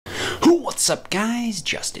What's up guys,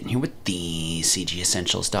 Justin here with the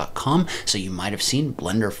CGEssentials.com. So you might have seen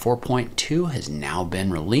Blender 4.2 has now been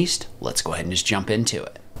released. Let's go ahead and just jump into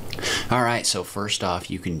it. Alright, so first off,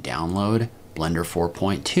 you can download Blender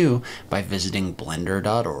 4.2 by visiting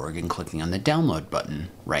blender.org and clicking on the download button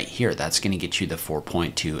right here. That's going to get you the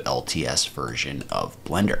 4.2 LTS version of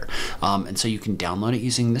Blender. And so you can download it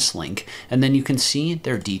using this link, and then you can see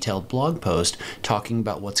their detailed blog post talking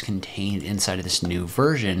about what's contained inside of this new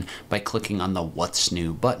version by clicking on the What's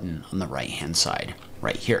New button on the right hand side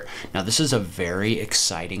right here. Now this is a very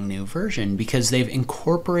exciting new version because they've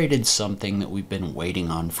incorporated something that we've been waiting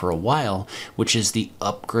on for a while, which is the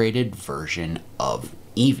upgraded version of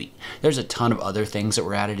Eevee. There's a ton of other things that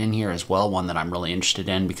were added in here as well, one that I'm really interested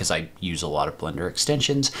in because I use a lot of Blender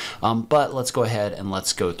extensions, but let's go ahead and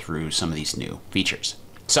let's go through some of these new features.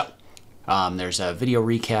 So there's a video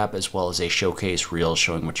recap as well as a showcase reel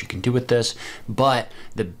showing what you can do with this, but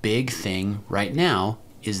the big thing right now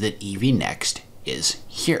is that Eevee Next is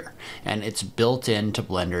here and it's built into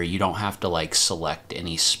Blender. You don't have to like select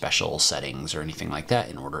any special settings or anything like that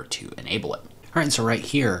in order to enable it. All right, so right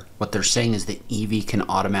here, what they're saying is that Eevee can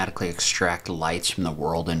automatically extract lights from the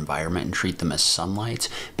world environment and treat them as sunlights.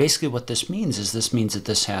 Basically what this means is that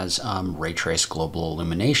this has ray trace global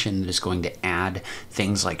illumination that is going to add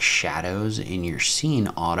things like shadows in your scene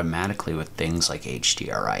automatically with things like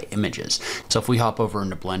HDRI images. So if we hop over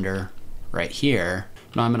into Blender right here,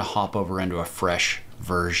 now I'm going to hop over into a fresh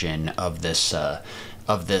version of this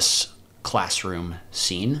classroom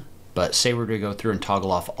scene. But say we're going to go through and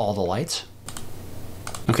toggle off all the lights.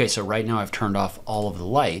 Okay, so right now I've turned off all of the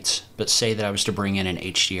lights, but say that I was to bring in an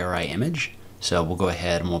HDRI image. So we'll go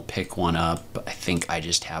ahead and we'll pick one up. I think I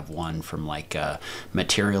just have one from like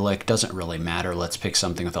Materialic. Doesn't really matter. Let's pick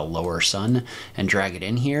something with a lower sun and drag it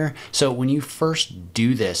in here. So when you first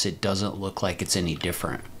do this, it doesn't look like it's any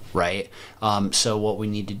different, right? So what we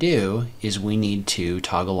need to do is we need to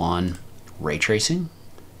toggle on ray tracing.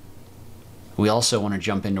 We also want to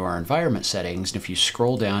jump into our environment settings, and if you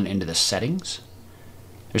scroll down into the settings,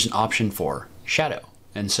 there's an option for shadow.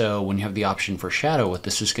 And so when you have the option for shadow, what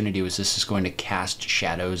this is going to do is this is going to cast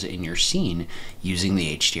shadows in your scene using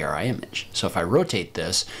the HDRI image. So if I rotate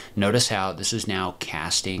this, notice how this is now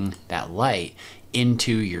casting that light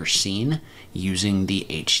into your scene using the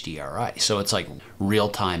HDRI. So it's like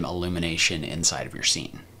real-time illumination inside of your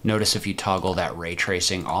scene. Notice if you toggle that ray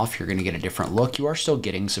tracing off, you're going to get a different look. You are still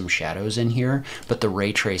getting some shadows in here, but the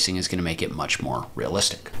ray tracing is going to make it much more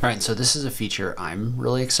realistic. All right, so this is a feature I'm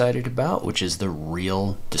really excited about, which is the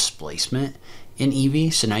real displacement in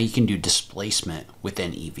Eevee. So now you can do displacement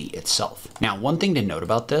within Eevee itself. Now, one thing to note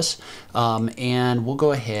about this, and we'll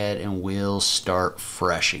go ahead and we'll start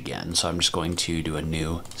fresh again. So I'm just going to do a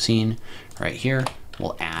new scene right here.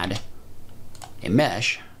 We'll add a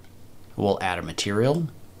mesh. We'll add a material,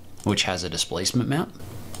 which has a displacement map.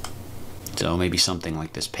 So maybe something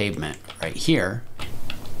like this pavement right here.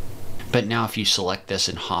 But now if you select this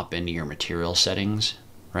and hop into your material settings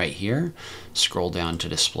right here, scroll down to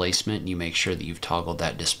displacement, and you make sure that you've toggled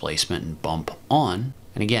that displacement and bump on.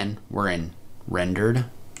 And again, we're in rendered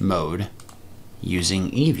mode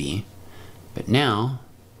using Eevee. But now,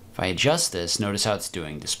 if I adjust this, notice how it's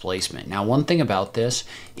doing displacement. Now, one thing about this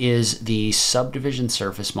is the subdivision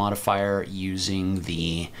surface modifier using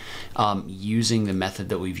the method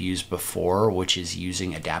that we've used before, which is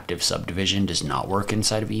using adaptive subdivision, does not work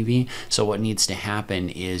inside of Eevee. So what needs to happen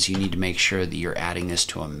is you need to make sure that you're adding this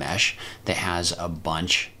to a mesh that has a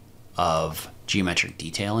bunch of geometric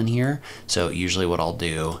detail in here. So usually what I'll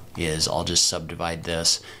do is I'll just subdivide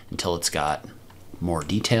this until it's got more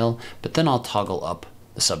detail, but then I'll toggle up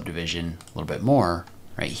the subdivision a little bit more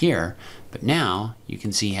right here. But now you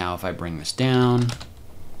can see how if I bring this down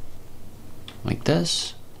like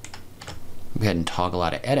this, go ahead and toggle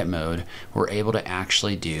out of edit mode, we're able to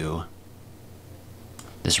actually do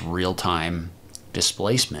this real-time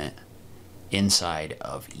displacement inside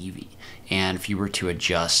of Eevee. And if you were to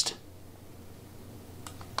adjust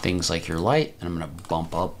things like your light, and I'm going to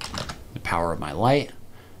bump up the power of my light,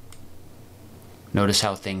 notice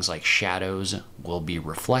how things like shadows will be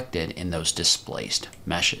reflected in those displaced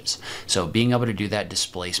meshes. So being able to do that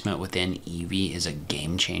displacement within Eevee is a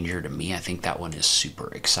game changer to me. I think that one is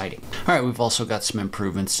super exciting. All right, we've also got some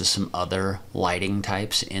improvements to some other lighting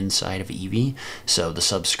types inside of Eevee. So the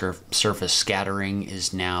subsurface scattering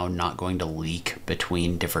is now not going to leak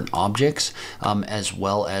between different objects, as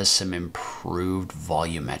well as some improved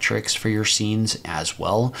volumetrics for your scenes as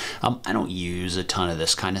well. I don't use a ton of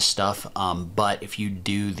this kind of stuff, but if you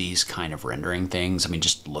do these kind of rendering things, I mean,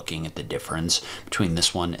 just looking at the difference between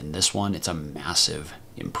this one and this one, it's a massive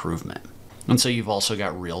improvement. And so you've also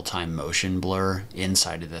got real-time motion blur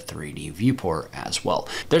inside of the 3D viewport as well.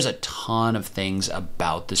 There's a ton of things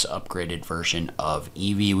about this upgraded version of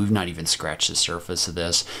Eevee. We've not even scratched the surface of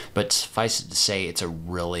this, but suffice it to say it's a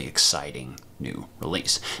really exciting new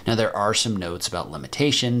release. Now there are some notes about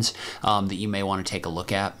limitations that you may want to take a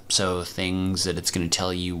look at. So things that it's going to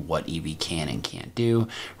tell you what Eevee can and can't do,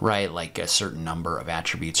 right? Like a certain number of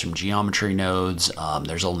attributes from geometry nodes.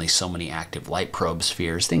 There's only so many active light probe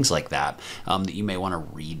spheres, things like that, that you may want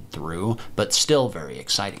to read through, but still very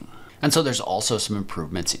exciting. And so there's also some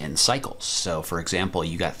improvements in cycles. So for example,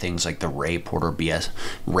 you got things like the Ray Portal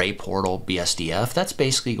BSDF. That's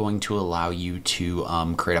basically going to allow you to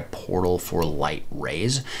create a portal for light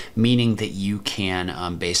rays, meaning that you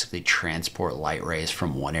can basically transport light rays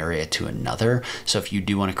from one area to another. So if you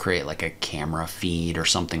do want to create like a camera feed or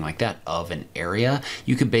something like that of an area,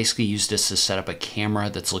 you could basically use this to set up a camera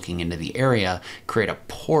that's looking into the area, create a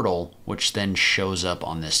portal, which then shows up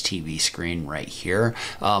on this TV screen right here,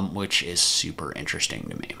 which is super interesting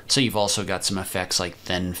to me. So you've also got some effects like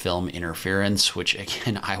thin film interference, which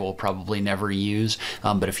again, I will probably never use,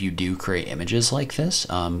 but if you do create images like this,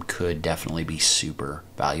 could definitely be super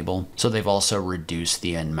valuable. So they've also reduced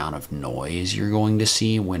the amount of noise you're going to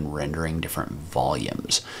see when rendering different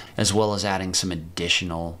volumes, as well as adding some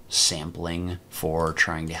additional sampling for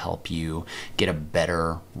trying to help you get a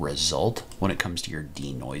better result when it comes to your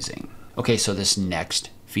denoising. Okay, so this next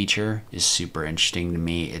feature is super interesting to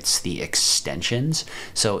me. It's the extensions.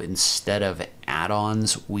 So instead of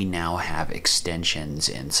add-ons, we now have extensions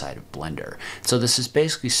inside of Blender. So this is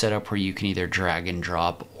basically set up where you can either drag and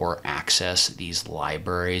drop or access these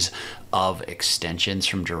libraries of extensions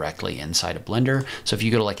from directly inside of Blender. So if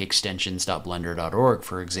you go to like extensions.blender.org,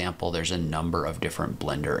 for example, there's a number of different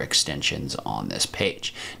Blender extensions on this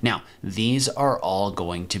page. Now, these are all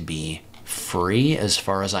going to be free as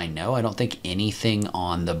far as I know. I don't think anything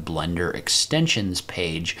on the Blender extensions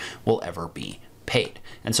page will ever be paid.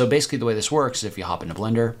 And so basically the way this works is if you hop into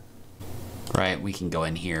Blender, right, we can go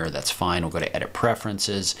in here, that's fine. We'll go to edit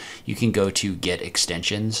preferences. You can go to get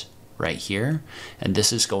extensions right here, and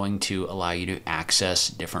this is going to allow you to access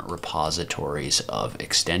different repositories of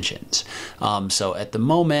extensions. So at the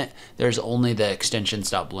moment, there's only the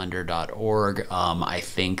extensions.blender.org. I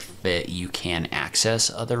think that you can access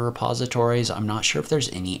other repositories. I'm not sure if there's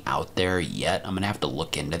any out there yet. I'm gonna have to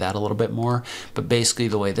look into that a little bit more, but basically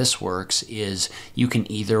the way this works is you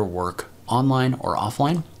can either work online or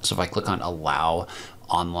offline. So if I click on allow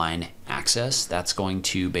online access, that's going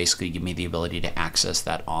to basically give me the ability to access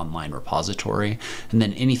that online repository, and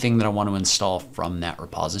then anything that I want to install from that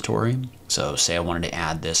repository. So say I wanted to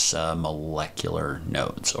add this molecular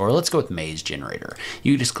nodes, or let's go with maze generator.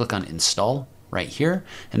 You just click on install right here,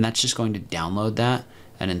 and that's just going to download that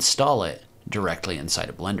and install it directly inside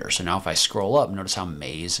of Blender. So now if I scroll up, notice how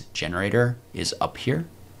maze generator is up here,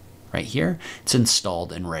 right here. It's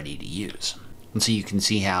installed and ready to use. And so you can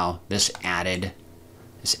see how this added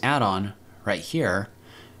this add-on right here,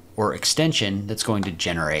 or extension, that's going to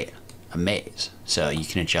generate a maze. So you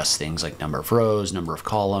can adjust things like number of rows, number of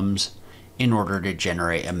columns, in order to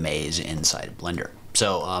generate a maze inside of Blender.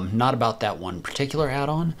 So not about that one particular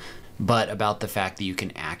add-on, but about the fact that you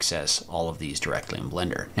can access all of these directly in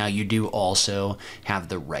Blender. Now you do also have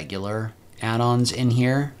the regular add-ons in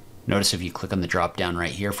here. Notice if you click on the drop down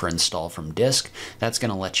right here for install from disk, that's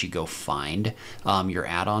going to let you go find your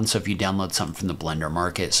add-on. So if you download something from the Blender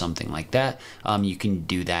Market, something like that, you can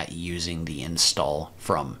do that using the install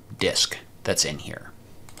from disk that's in here.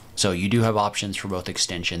 So you do have options for both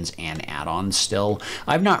extensions and add-ons still.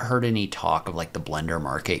 I've not heard any talk of like the Blender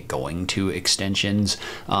Market going to extensions.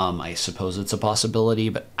 I suppose it's a possibility,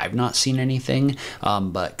 but I've not seen anything,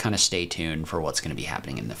 but kind of stay tuned for what's going to be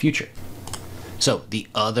happening in the future. So the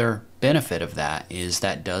other benefit of that is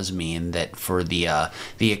that does mean that for the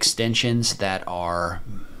extensions that are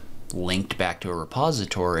linked back to a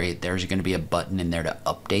repository, there's going to be a button in there to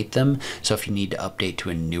update them. So if you need to update to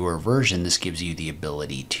a newer version, this gives you the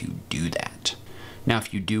ability to do that. Now,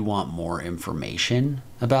 if you do want more information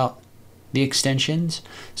about the extensions,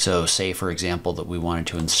 so say for example that we wanted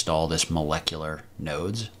to install this molecular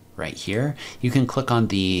nodes right here, you can click on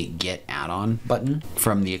the Get Add-on button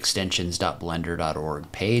from the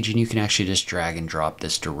extensions.blender.org page, and you can actually just drag and drop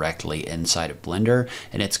this directly inside of Blender,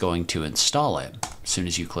 and it's going to install it as soon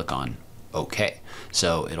as you click on OK.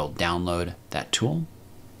 So it'll download that tool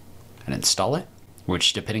and install it,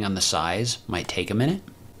 which depending on the size might take a minute.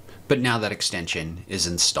 But now that extension is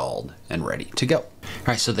installed and ready to go. All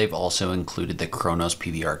right, so they've also included the Khronos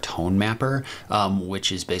PBR tone mapper,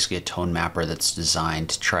 which is basically a tone mapper that's designed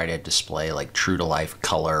to try to display like true to life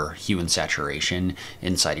color, hue, and saturation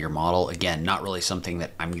inside of your model. Again, not really something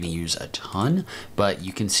that I'm going to use a ton, but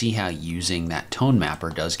you can see how using that tone mapper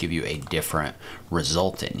does give you a different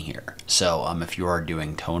result in here. So if you are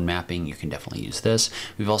doing tone mapping, you can definitely use this.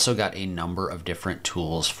 We've also got a number of different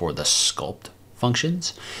tools for the sculpt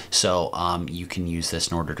functions. So you can use this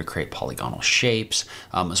in order to create polygonal shapes,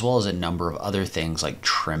 as well as a number of other things like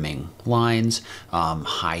trimming lines,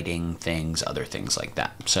 hiding things, other things like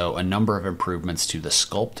that. So a number of improvements to the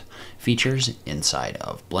sculpt features inside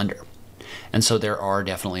of Blender. And so there are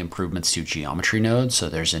definitely improvements to geometry nodes. So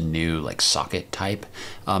there's a new like socket type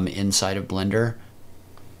inside of Blender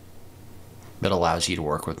that allows you to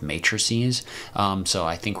work with matrices. So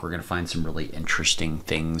I think we're going to find some really interesting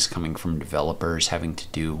things coming from developers having to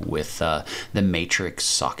do with the matrix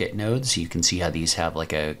socket nodes. You can see how these have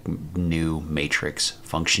like a new matrix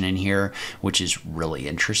function in here, which is really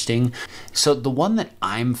interesting. So the one that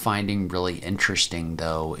I'm finding really interesting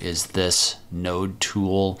though is this node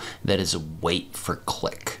tool that is a wait for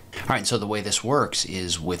click. All right, so the way this works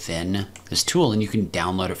is within this tool, and you can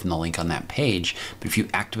download it from the link on that page, but if you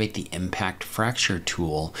activate the impact fracture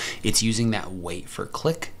tool, it's using that wait for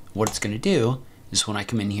click. What it's going to do is when I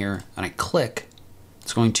come in here and I click,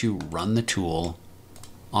 it's going to run the tool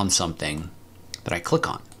on something that I click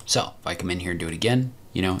on. So if I come in here and do it again,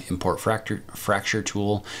 you know, import fracture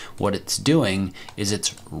tool, what it's doing is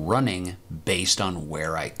it's running based on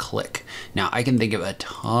where I click. Now I can think of a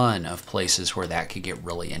ton of places where that could get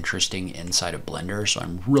really interesting inside of Blender. So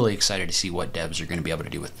I'm really excited to see what devs are going to be able to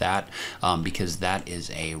do with that, because that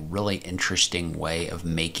is a really interesting way of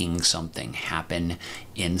making something happen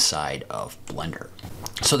inside of Blender.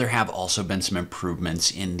 So there have also been some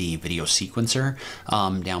improvements in the video sequencer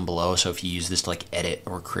down below. So if you use this to like edit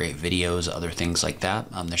or create videos, other things like that,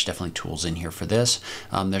 there's definitely tools in here for this.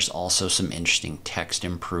 There's also some interesting text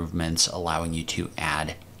improvements allowing you to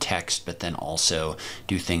add text, but then also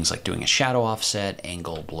do things like doing a shadow offset,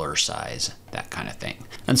 angle, blur size, that kind of thing.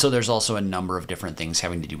 And so there's also a number of different things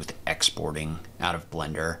having to do with exporting out of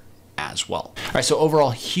Blender as well. All right, so overall,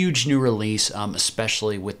 huge new release,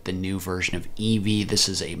 especially with the new version of Eevee. This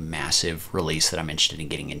is a massive release that I'm interested in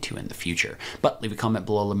getting into in the future. But leave a comment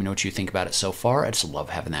below, let me know what you think about it so far. I just love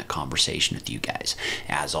having that conversation with you guys.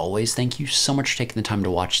 As always, thank you so much for taking the time to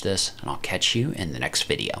watch this, and I'll catch you in the next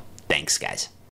video. Thanks, guys.